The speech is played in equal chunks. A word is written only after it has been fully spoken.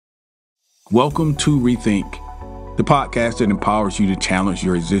Welcome to Rethink, the podcast that empowers you to challenge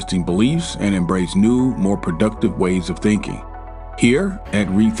your existing beliefs and embrace new, more productive ways of thinking. Here at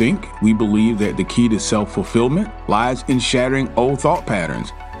Rethink, we believe that the key to self-fulfillment lies in shattering old thought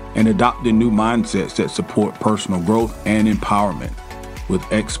patterns and adopting new mindsets that support personal growth and empowerment. With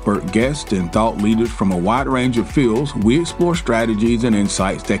expert guests and thought leaders from a wide range of fields, we explore strategies and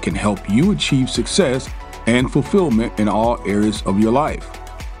insights that can help you achieve success and fulfillment in all areas of your life.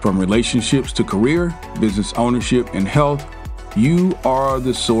 From relationships to career, business ownership, and health, you are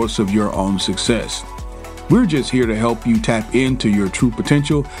the source of your own success. We're just here to help you tap into your true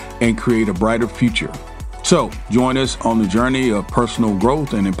potential and create a brighter future. So join us on the journey of personal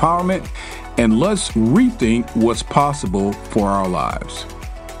growth and empowerment, and let's rethink what's possible for our lives.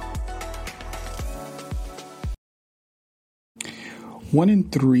 1 in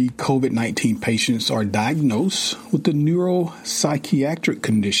 3 COVID-19 patients are diagnosed with a neuropsychiatric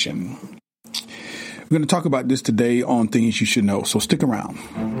condition. We're going to talk about this today on Things You Should Know, so stick around.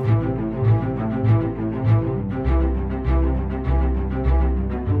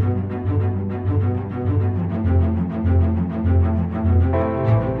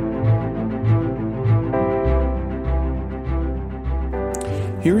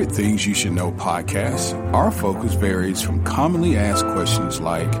 Here at Things You Should Know podcast, our focus varies from commonly asked questions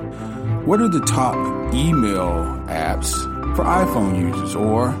like, what are the top email apps for iPhone users?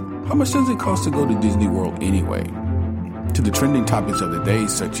 Or how much does it cost to go to Disney World anyway? To the trending topics of the day,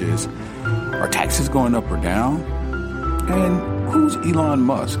 such as, are taxes going up or down? And who's Elon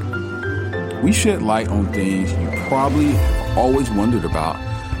Musk? We shed light on things you probably have always wondered about,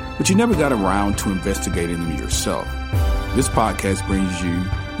 but you never got around to investigating them yourself. This podcast brings you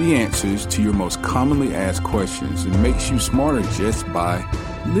the answers to your most commonly asked questions and makes you smarter just by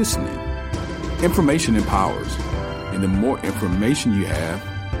listening. Information empowers, and the more information you have,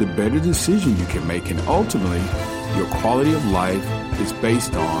 the better decision you can make, and ultimately, your quality of life is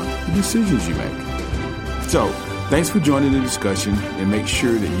based on the decisions you make. So, thanks for joining the discussion, and make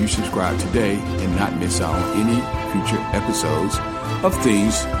sure that you subscribe today and not miss out on any future episodes of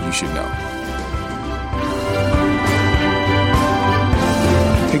Things You Should Know.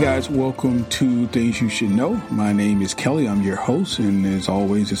 Hey guys, welcome to Things You Should Know. My name is Kelly. I'm your host, and as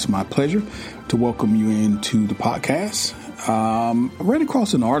always, it's my pleasure to welcome you into the podcast. I ran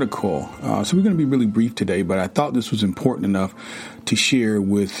across an article, so we're going to be really brief today, but I thought this was important enough to share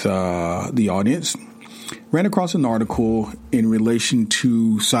with the audience. Ran across an article in relation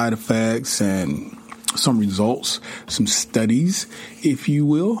to side effects and some results, some studies, if you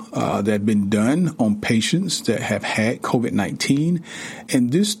will, that have been done on patients that have had COVID-19.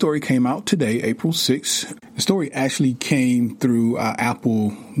 And this story came out today, April 6th. The story actually came through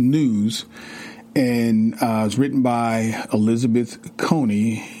Apple News, and it's written by Elizabeth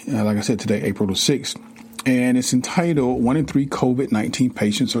Coney, like I said, today, April the 6th. And it's entitled, 1 in 3 COVID-19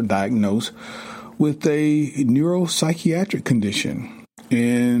 patients are diagnosed with a neuropsychiatric condition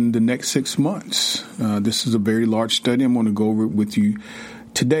in the next 6 months. This is a very large study. I'm going to go over it with you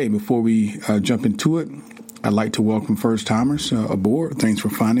today. Before we jump into it, I'd like to welcome first-timers aboard. Thanks for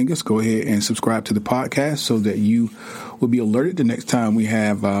finding us. Go ahead and subscribe to the podcast so that you will be alerted the next time we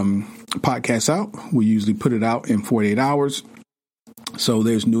have podcasts out. We usually put it out in 48 hours. So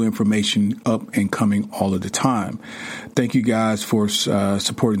there's new information up and coming all of the time. Thank you guys for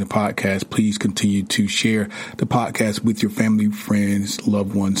supporting the podcast. Please continue to share the podcast with your family, friends,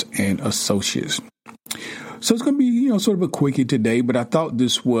 loved ones, and associates. So it's going to be, sort of a quickie today, but I thought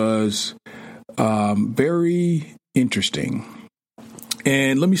this was very interesting.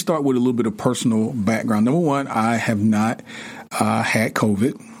 And let me start with a little bit of personal background. Number one, I have not had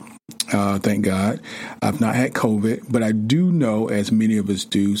COVID. Thank God. I've not had COVID, but I do know, as many of us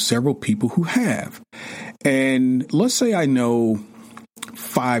do, several people who have. And let's say I know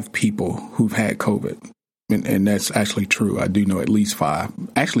 5 people who've had COVID. And that's actually true. I do know at least 5,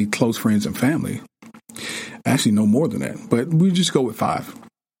 actually close friends and family. I actually know more than that, but we just go with 5.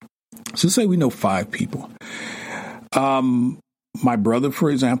 So say we know 5 people. My brother,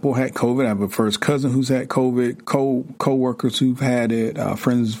 for example, had COVID. I have a first cousin who's had COVID, co-workers who've had it,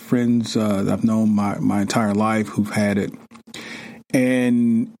 friends that I've known my entire life who've had it.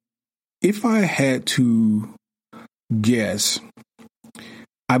 And if I had to guess,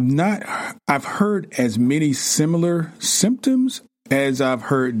 I've heard as many similar symptoms as I've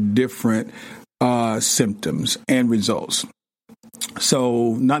heard different symptoms and results.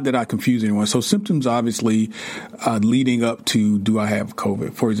 So not that I confuse anyone. So symptoms, obviously, leading up to, do I have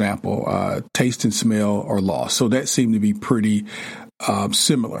COVID? For example, taste and smell are lost. So that seemed to be pretty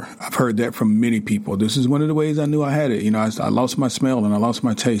similar. I've heard that from many people. This is one of the ways I knew I had it. I lost my smell and I lost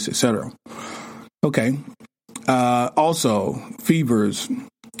my taste, etc. Okay. Also, fevers,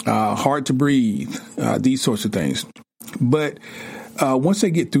 hard to breathe, these sorts of things. But once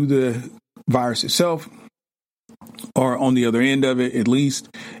they get through the virus itself, or on the other end of it at least,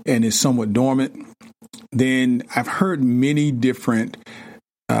 and is somewhat dormant, then I've had many different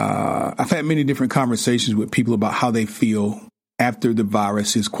conversations with people about how they feel after the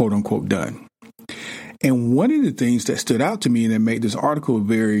virus is quote unquote done. And one of the things that stood out to me and that made this article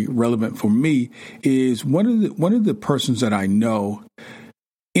very relevant for me is one of the persons that I know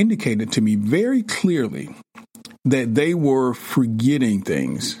indicated to me very clearly that they were forgetting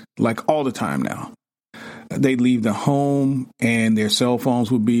things like all the time now. They'd leave the home and their cell phones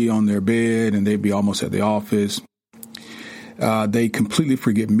would be on their bed and they'd be almost at the office. They completely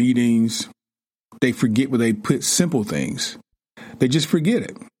forget meetings. They forget where they put simple things. They just forget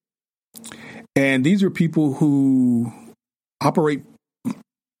it. And these are people who operate,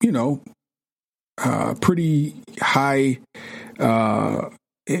 pretty high,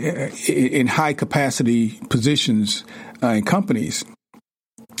 in high capacity positions in companies.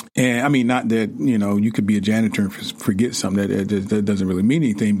 And I mean, not that, you could be a janitor and forget something that doesn't really mean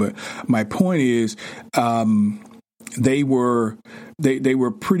anything. But my point is, they were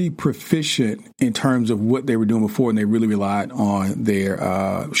pretty proficient in terms of what they were doing before, and they really relied on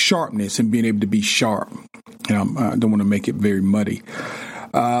their sharpness and being able to be sharp. And I don't want to make it very muddy.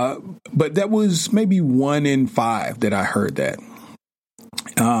 But that was maybe 1 in 5 that I heard that.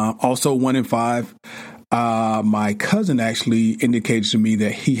 Also 1 in 5. My cousin actually indicated to me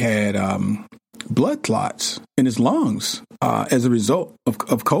that he had blood clots in his lungs as a result of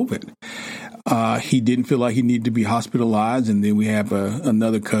COVID. He didn't feel like he needed to be hospitalized. And then we have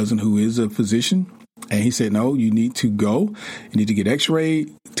another cousin who is a physician. And he said, no, you need to go. You need to get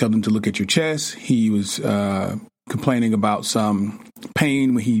x-rayed. Tell them to look at your chest. He was complaining about some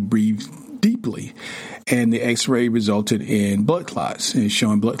pain when he breathed deeply. And the x-ray resulted in blood clots, and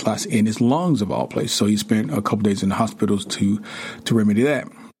showing blood clots in his lungs of all places. So he spent a couple days in the hospitals to remedy that.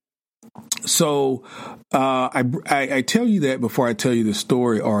 So I tell you that before I tell you the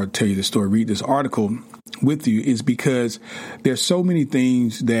story, read this article with you, is because there's so many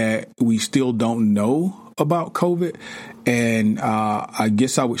things that we still don't know about COVID. And I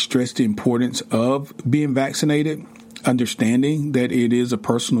guess I would stress the importance of being vaccinated, understanding that it is a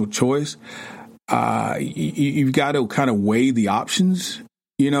personal choice. You've got to kind of weigh the options,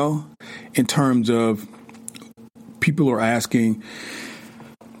 in terms of people are asking,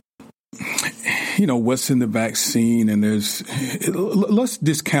 what's in the vaccine? And let's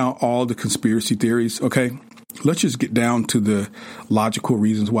discount all the conspiracy theories. Okay. Let's just get down to the logical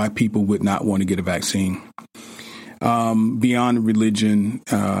reasons why people would not want to get a vaccine, beyond religion,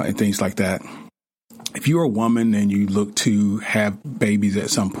 and things like that. If you're a woman and you look to have babies at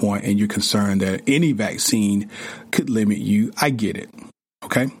some point and you're concerned that any vaccine could limit you, I get it.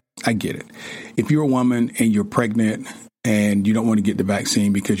 Okay. I get it. If you're a woman and you're pregnant and you don't want to get the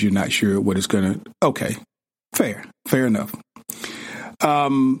vaccine because you're not sure what it's going to. Okay. Fair enough.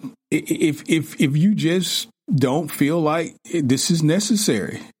 If you just don't feel like this is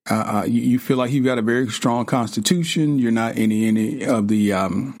necessary, you feel like you've got a very strong constitution. You're not in any of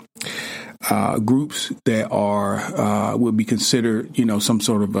the, groups that are would be considered, some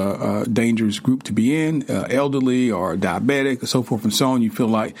sort of a dangerous group to be in, elderly or diabetic, or so forth and so on. You feel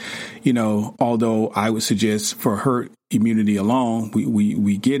like, although I would suggest for herd immunity alone,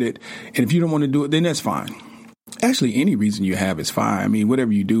 we get it. And if you don't want to do it, then that's fine. Actually, any reason you have is fine. I mean,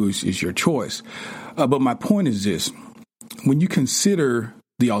 whatever you do is your choice. But my point is this: when you consider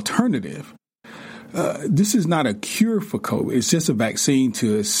the alternative, this is not a cure for COVID. It's just a vaccine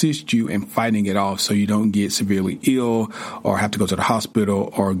to assist you in fighting it off so you don't get severely ill or have to go to the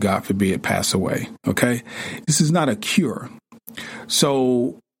hospital or, God forbid, pass away. Okay? This is not a cure.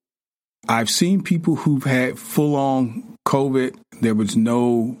 So I've seen people who've had full-on COVID. There was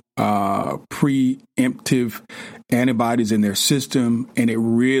no preemptive antibodies in their system. And it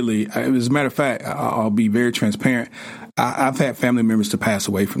really, as a matter of fact, I'll be very transparent. I've had family members to pass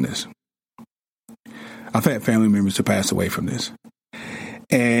away from this.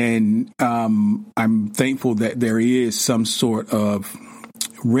 And I'm thankful that there is some sort of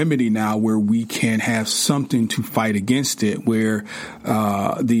remedy now where we can have something to fight against it, where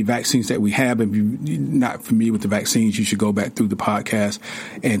the vaccines that we have, if you're not familiar with the vaccines, you should go back through the podcast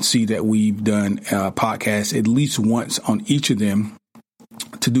and see that we've done podcasts at least once on each of them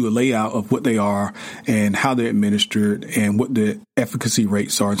to do a layout of what they are and how they're administered and what the efficacy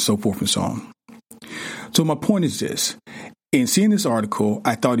rates are and so forth and so on. So my point is this: In seeing this article,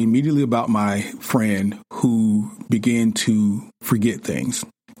 I thought immediately about my friend who began to forget things.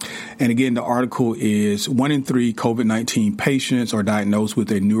 And again, the article is 1 in 3 COVID-19 patients are diagnosed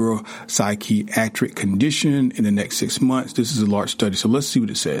with a neuropsychiatric condition in the next 6 months. This is a large study, so let's see what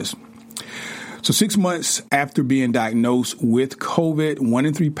it says. So 6 months after being diagnosed with COVID, 1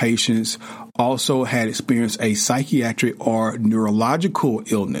 in 3 patients also had experienced a psychiatric or neurological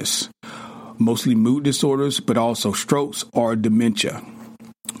illness, mostly mood disorders, but also strokes or dementia.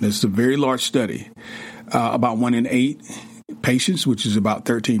 This is a very large study. About 1 in 8 patients, which is about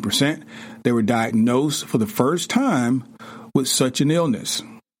 13%, they were diagnosed for the first time with such an illness.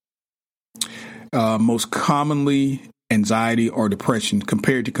 Most commonly, anxiety or depression,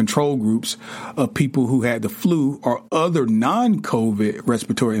 compared to control groups of people who had the flu or other non-COVID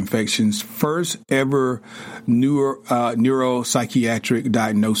respiratory infections. First ever neuropsychiatric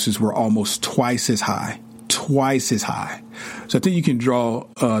diagnoses were almost twice as high. So I think you can draw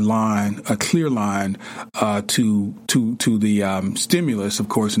a clear line to the stimulus, of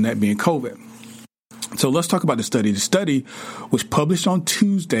course, and that being COVID. So let's talk about the study. The study was published on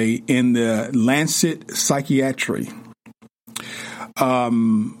Tuesday in the Lancet Psychiatry.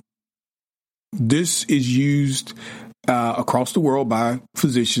 This is used across the world by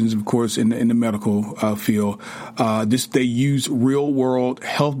physicians, of course, in the medical field. They use real world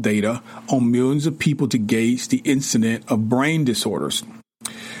health data on millions of people to gauge the incidence of brain disorders.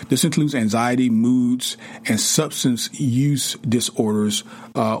 This includes anxiety, moods, and substance use disorders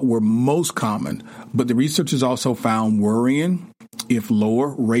were most common, but the researchers also found worrying, if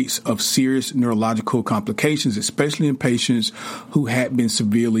lower, rates of serious neurological complications, especially in patients who had been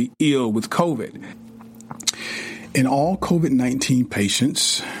severely ill with COVID. In all COVID-19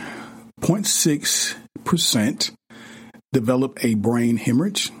 patients, 0.6% developed a brain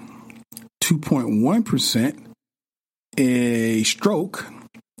hemorrhage, 2.1% a stroke,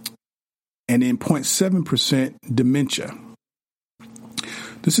 and then 0.7% dementia.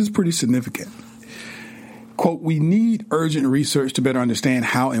 This is pretty significant. Quote, we need urgent research to better understand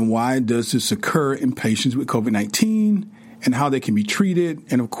how and why does this occur in patients with COVID-19 and how they can be treated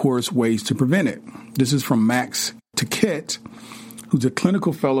and, of course, ways to prevent it. This is from Max Taquet, who's a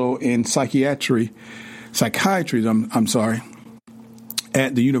clinical fellow in psychiatry,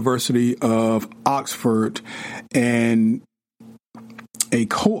 at the University of Oxford and a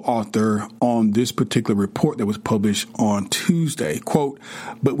co-author on this particular report that was published on Tuesday. Quote,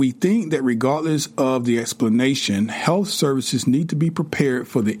 but we think that regardless of the explanation, health services need to be prepared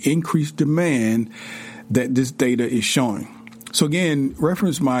for the increased demand that this data is showing. So again,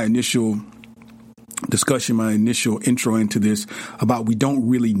 reference my initial discussion, my initial intro into this about we don't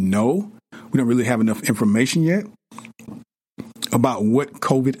really know. We don't really have enough information yet about what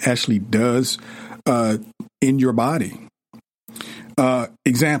COVID actually does in your body.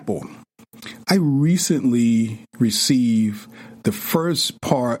 Example, I recently received the first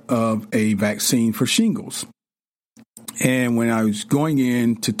part of a vaccine for shingles. And when I was going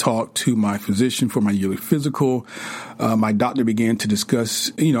in to talk to my physician for my yearly physical, my doctor began to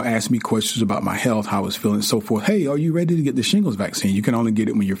discuss, ask me questions about my health, how I was feeling, and so forth. Hey, are you ready to get the shingles vaccine? You can only get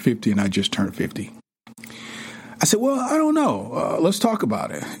it when you're 50, and I just turned 50. I said, well, I don't know. Let's talk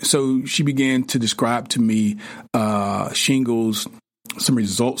about it. So she began to describe to me shingles, some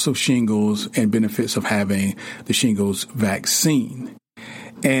results of shingles and benefits of having the shingles vaccine.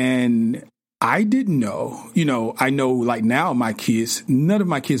 And I didn't know, I know like now my kids, none of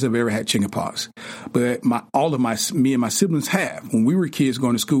my kids have ever had chickenpox, but me and my siblings have. When we were kids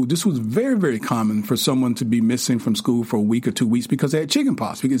going to school, this was very, very common for someone to be missing from school for a week or 2 weeks because they had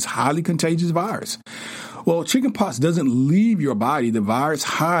chickenpox, because it's a highly contagious virus. Well, chickenpox doesn't leave your body. The virus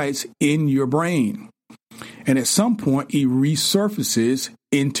hides in your brain. And at some point, it resurfaces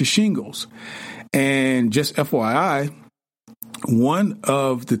into shingles. And just FYI, one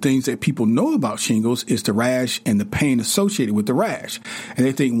of the things that people know about shingles is the rash and the pain associated with the rash. And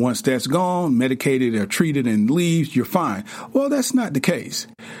they think once that's gone, medicated or treated and leaves, you're fine. Well, that's not the case.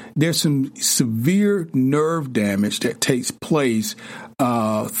 There's some severe nerve damage that takes place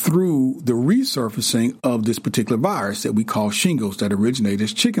through the resurfacing of this particular virus that we call shingles that originated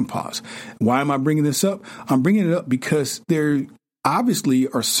as chickenpox. Why am I bringing this up? I'm bringing it up because there obviously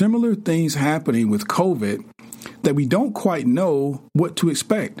are similar things happening with COVID that we don't quite know what to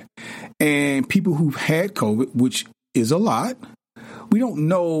expect. And people who've had COVID, which is a lot, we don't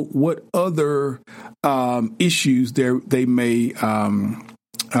know what other issues they may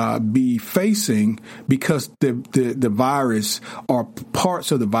be facing because the virus or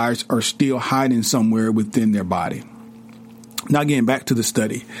parts of the virus are still hiding somewhere within their body. Now, again, back to the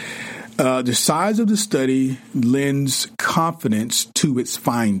study. The size of the study lends confidence to its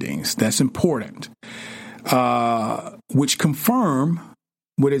findings. That's important, which confirm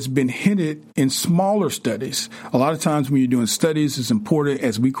what has been hinted in smaller studies. A lot of times when you're doing studies, it's important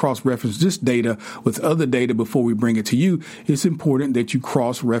as we cross-reference this data with other data before we bring it to you, it's important that you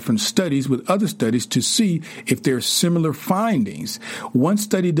cross-reference studies with other studies to see if there are similar findings. One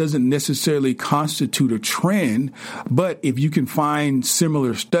study doesn't necessarily constitute a trend, but if you can find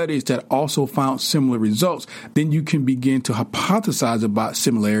similar studies that also found similar results, then you can begin to hypothesize about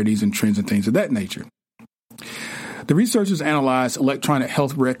similarities and trends and things of that nature. The researchers analyzed electronic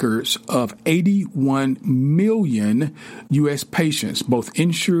health records of 81 million U.S. patients, both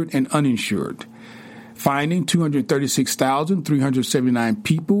insured and uninsured, finding 236,379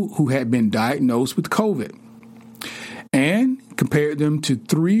 people who had been diagnosed with COVID, and compared them to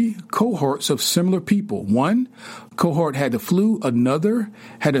three cohorts of similar people. One cohort had the flu, another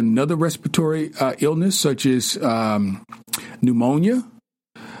had another respiratory illness such as pneumonia,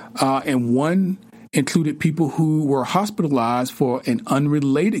 and one included people who were hospitalized for an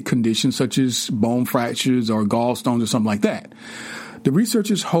unrelated condition such as bone fractures or gallstones or something like that. The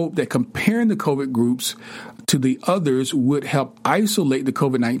researchers hope that comparing the COVID groups to the others would help isolate the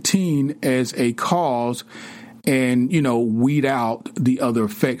COVID-19 as a cause and, weed out the other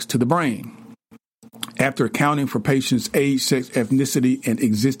effects to the brain. After accounting for patients' age, sex, ethnicity, and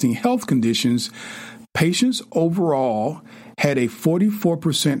existing health conditions, patients overall had a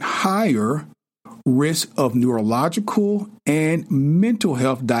 44% higher risk of neurological and mental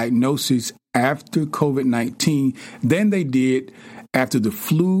health diagnoses after COVID-19 than they did after the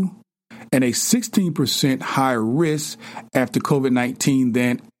flu, and a 16% higher risk after COVID-19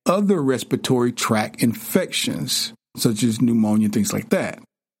 than other respiratory tract infections, such as pneumonia and things like that.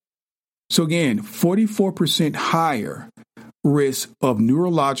 So again, 44% higher risk of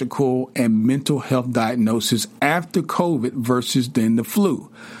neurological and mental health diagnosis after COVID versus than the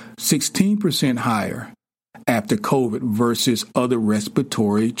flu. 16% higher after COVID versus other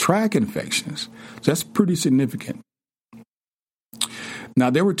respiratory tract infections. So that's pretty significant.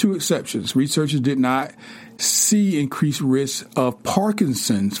 Now, there were two exceptions. Researchers did not see increased risk of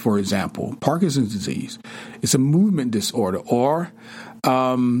Parkinson's, for example, Parkinson's disease. It's a movement disorder, or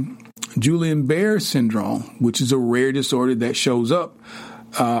Guillain-Barré syndrome, which is a rare disorder that shows up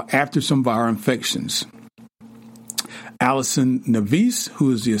after some viral infections. Alison Navis,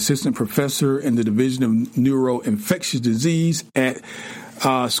 who is the assistant professor in the Division of Neuroinfectious Disease at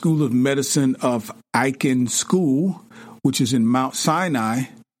School of Medicine of Icahn School, which is in Mount Sinai,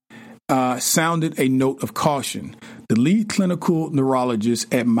 sounded a note of caution. The lead clinical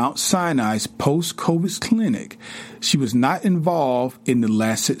neurologist at Mount Sinai's post-COVID clinic, she was not involved in the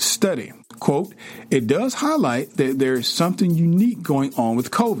Lancet study. Quote, "It does highlight that there is something unique going on with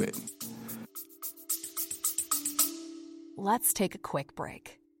COVID." Let's take a quick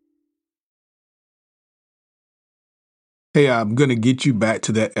break. Hey, I'm going to get you back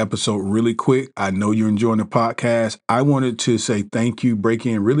to that episode really quick. I know you're enjoying the podcast. I wanted to say thank you, break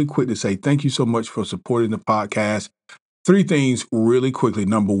in really quick to say thank you so much for supporting the podcast. 3 things really quickly.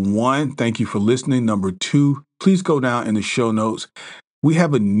 Number 1, thank you for listening. Number 2, please go down in the show notes. We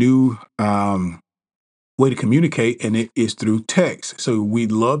have a new way to communicate, and it is through text. So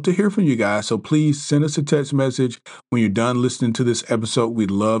we'd love to hear from you guys. So please send us a text message when you're done listening to this episode. We'd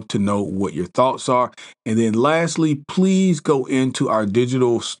love to know what your thoughts are. And then lastly, please go into our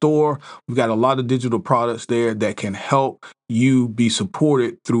digital store. We've got a lot of digital products there that can help you be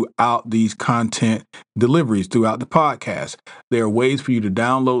supported throughout these content deliveries throughout the podcast. There are ways for you to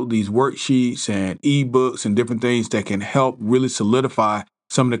download these worksheets and ebooks and different things that can help really solidify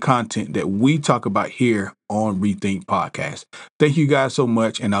some of the content that we talk about here on Rethink Podcast. Thank you guys so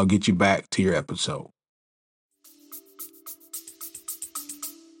much, and I'll get you back to your episode.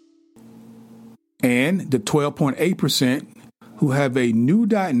 And the 12.8% who have a new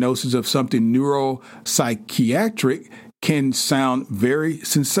diagnosis of something neuropsychiatric can sound very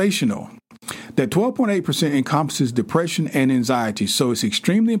sensational. That 12.8% encompasses depression and anxiety. So it's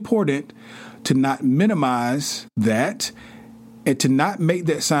extremely important to not minimize that and to not make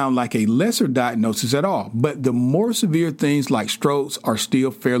that sound like a lesser diagnosis at all. But the more severe things like strokes are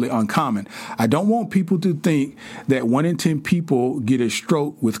still fairly uncommon. I don't want people to think that 1 in 10 people get a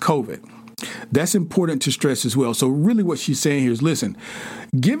stroke with COVID. That's important to stress as well. So really what she's saying here is, listen,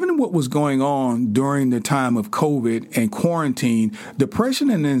 given what was going on during the time of COVID and quarantine, depression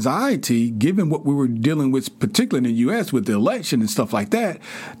and anxiety, given what we were dealing with, particularly in the U.S. with the election and stuff like that,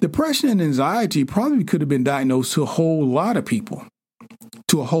 depression and anxiety probably could have been diagnosed to a whole lot of people.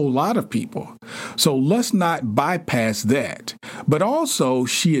 So let's not bypass that. But also,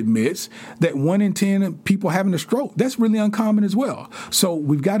 she admits that 1 in 10 people having a stroke, that's really uncommon as well. So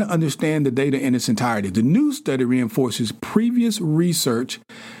we've got to understand the data in its entirety. The new study reinforces previous research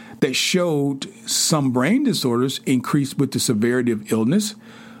that showed some brain disorders increased with the severity of illness,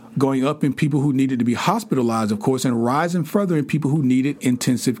 going up in people who needed to be hospitalized, of course, and rising further in people who needed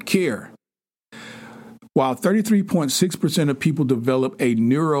intensive care. While 33.6% of people develop a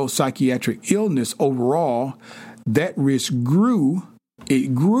neuropsychiatric illness overall, that risk grew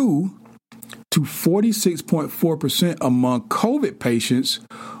to 46.4% among COVID patients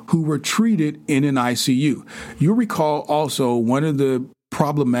who were treated in an ICU. You'll recall also one of the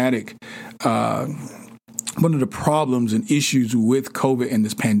problems and issues with COVID and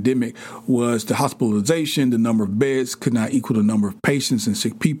this pandemic was the hospitalization. The number of beds could not equal the number of patients and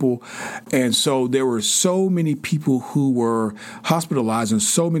sick people. And so there were so many people who were hospitalized and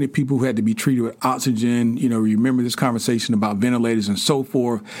so many people who had to be treated with oxygen. You remember this conversation about ventilators and so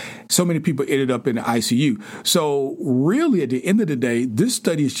forth. So many people ended up in the ICU. So really, at the end of the day, this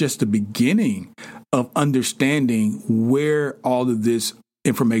study is just the beginning of understanding where all of this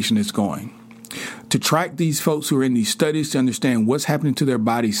information is going. To track these folks who are in these studies to understand what's happening to their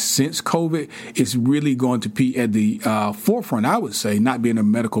bodies since COVID is really going to be at the forefront, I would say, not being a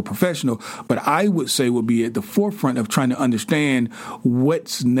medical professional, but I would say will be at the forefront of trying to understand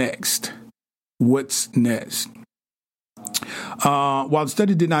what's next. What's next? While the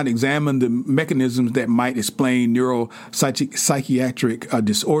study did not examine the mechanisms that might explain neuropsychiatric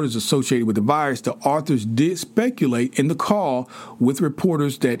disorders associated with the virus, the authors did speculate in the call with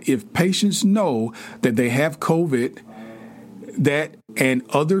reporters that if patients know that they have COVID, that and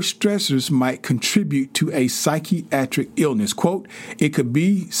other stressors might contribute to a psychiatric illness. Quote, it could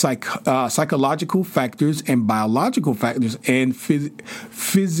be psychological factors and biological factors and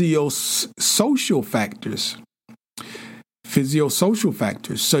physiosocial factors. Physiosocial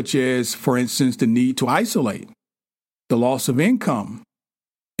factors, such as, for instance, the need to isolate, the loss of income,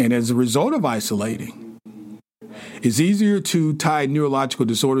 and as a result of isolating. It's easier to tie neurological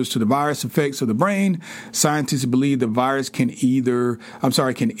disorders to the virus effects of the brain. Scientists believe the virus can enter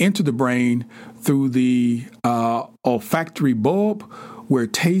the brain through the olfactory bulb, where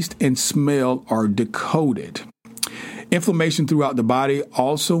taste and smell are decoded. Inflammation throughout the body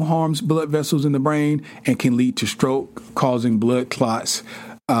also harms blood vessels in the brain and can lead to stroke, causing blood clots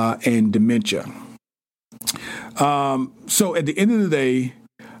and dementia. So at the end of the day,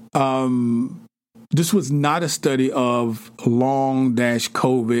 this was not a study of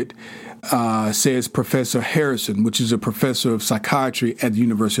long-COVID, says Professor Harrison, which is a professor of psychiatry at the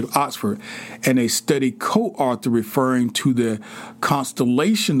University of Oxford, and a study co-author referring to the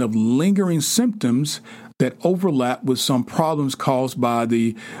constellation of lingering symptoms that overlap with some problems caused by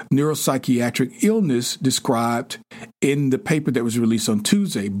the neuropsychiatric illness described in the paper that was released on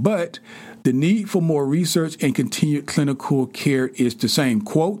Tuesday. But the need for more research and continued clinical care is the same.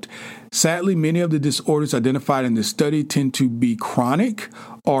 Quote, sadly, many of the disorders identified in this study tend to be chronic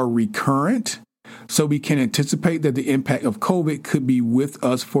or recurrent, so we can anticipate that the impact of COVID could be with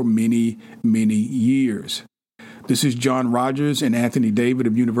us for many, many years. This is John Rogers and Anthony David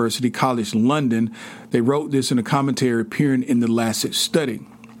of University College London. They wrote this in a commentary appearing in the Lancet study.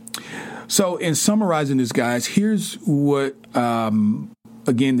 So in summarizing this, guys, here's what, again,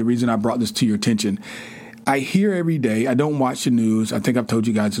 the reason I brought this to your attention. I hear every day, I don't watch the news. I think I've told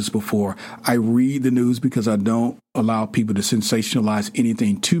you guys this before. I read the news because I don't allow people to sensationalize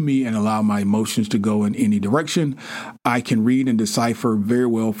anything to me and allow my emotions to go in any direction. I can read and decipher very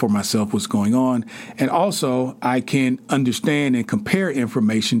well for myself what's going on. And also, I can understand and compare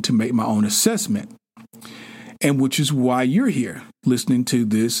information to make my own assessment. And which is why you're here listening to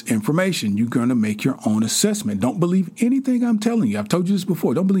this information. You're going to make your own assessment. Don't believe anything I'm telling you. I've told you this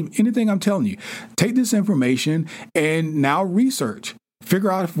before. Don't believe anything I'm telling you. Take this information and now research.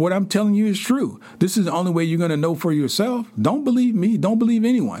 Figure out if what I'm telling you is true. This is the only way you're going to know for yourself. Don't believe me. Don't believe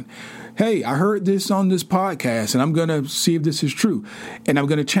anyone. Hey, I heard this on this podcast, and I'm going to see if this is true. And I'm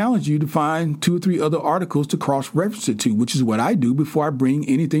going to challenge you to find 2 or 3 other articles to cross-reference it to, which is what I do before I bring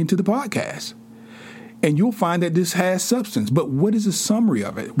anything to the podcast. And you'll find that this has substance. But what is a summary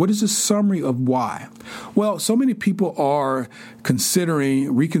of it? What is a summary of why? Well, so many people are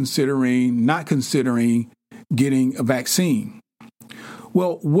reconsidering, not considering getting a vaccine.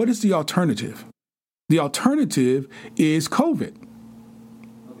 Well, what is the alternative? The alternative is COVID.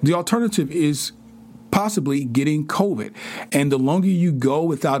 The alternative is possibly getting COVID. And the longer you go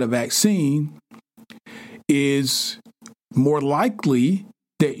without a vaccine is more likely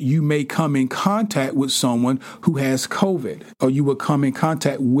that you may come in contact with someone who has COVID, or you will come in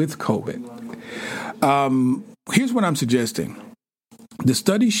contact with COVID. Here's what I'm suggesting. The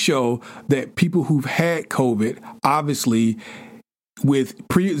studies show that people who've had COVID, obviously with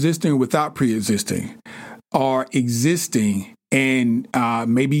pre-existing or without pre-existing, are existing and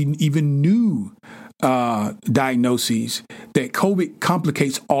maybe even new diagnoses, that COVID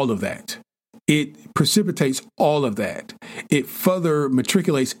complicates all of that. It precipitates all of that. It further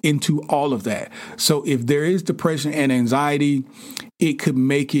matriculates into all of that. So if there is depression and anxiety, it could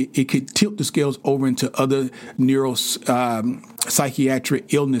tilt the scales over into other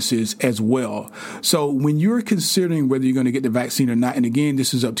psychiatric illnesses as well. So when you're considering whether you're going to get the vaccine or not, and again,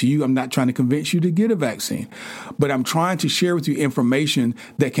 this is up to you. I'm not trying to convince you to get a vaccine, but I'm trying to share with you information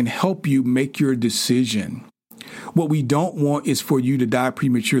that can help you make your decision. What we don't want is for you to die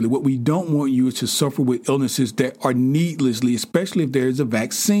prematurely. What we don't want you is to suffer with illnesses that are needlessly, especially if there is a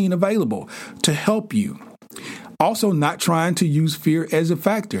vaccine available to help you. Also, not trying to use fear as a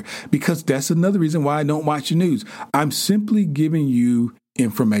factor, because that's another reason why I don't watch the news. I'm simply giving you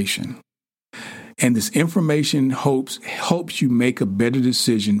information. And this information helps you make a better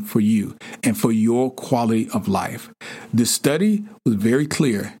decision for you and for your quality of life. This study was very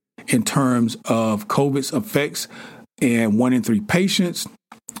clear in terms of COVID's effects in 1 in 3 patients,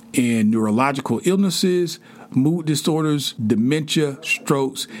 in neurological illnesses, mood disorders, dementia,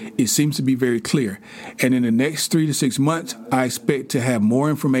 strokes. It seems to be very clear. And in the next 3 to 6 months, I expect to have more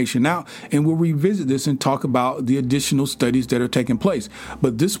information out, and we'll revisit this and talk about the additional studies that are taking place.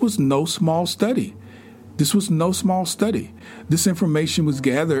 But this was no small study. This information was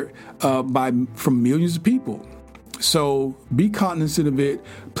gathered from millions of people. So be cognizant of it.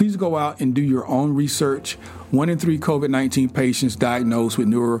 Please go out and do your own research. 1 in 3 COVID-19 patients diagnosed with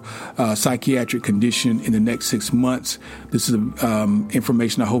neuropsychiatric condition in the next 6 months. This is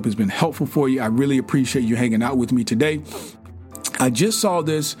information I hope has been helpful for you. I really appreciate you hanging out with me today. I just saw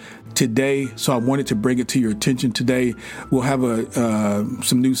this today, so I wanted to bring it to your attention today. We'll have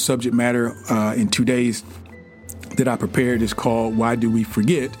some new subject matter in 2 days that I prepared. Is called Why Do We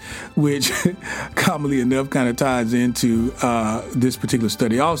Forget?, which commonly enough kind of ties into this particular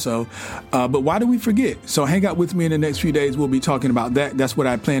study also. But why do we forget? So hang out with me in the next few days. We'll be talking about that. That's what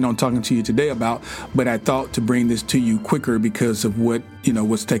I plan on talking to you today about. But I thought to bring this to you quicker because of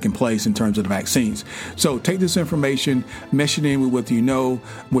what's taking place in terms of the vaccines. So take this information, mesh it in with what you know,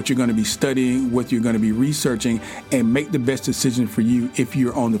 what you're going to be studying, what you're going to be researching, and make the best decision for you if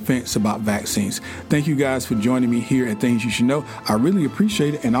you're on the fence about vaccines. Thank you guys for joining me here at Things You Should Know. I really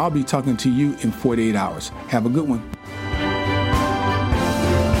appreciate it, and I'll be talking to you in 48 hours. Have a good one.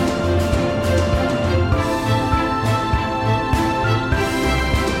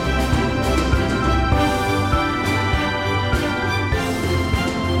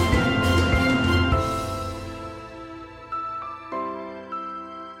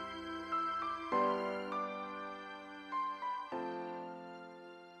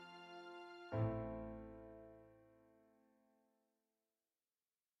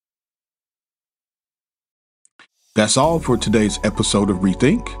 That's all for today's episode of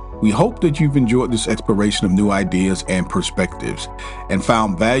Rethink. We hope that you've enjoyed this exploration of new ideas and perspectives and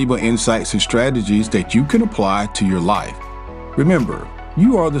found valuable insights and strategies that you can apply to your life. Remember,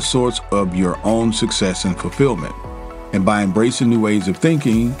 you are the source of your own success and fulfillment. And by embracing new ways of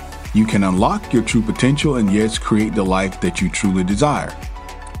thinking, you can unlock your true potential and yes, create the life that you truly desire.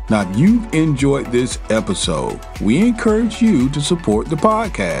 Now, if you've enjoyed this episode, we encourage you to support the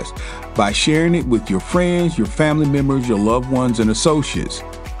podcast by sharing it with your friends, your family members, your loved ones, and associates,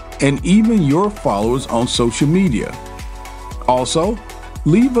 and even your followers on social media. Also,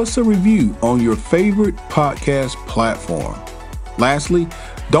 leave us a review on your favorite podcast platform. Lastly,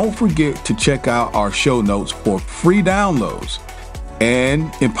 don't forget to check out our show notes for free downloads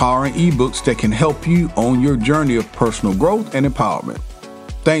and empowering ebooks that can help you on your journey of personal growth and empowerment.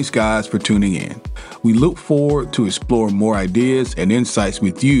 Thanks, guys, for tuning in. We look forward to exploring more ideas and insights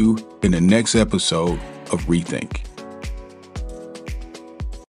with you in the next episode of Rethink.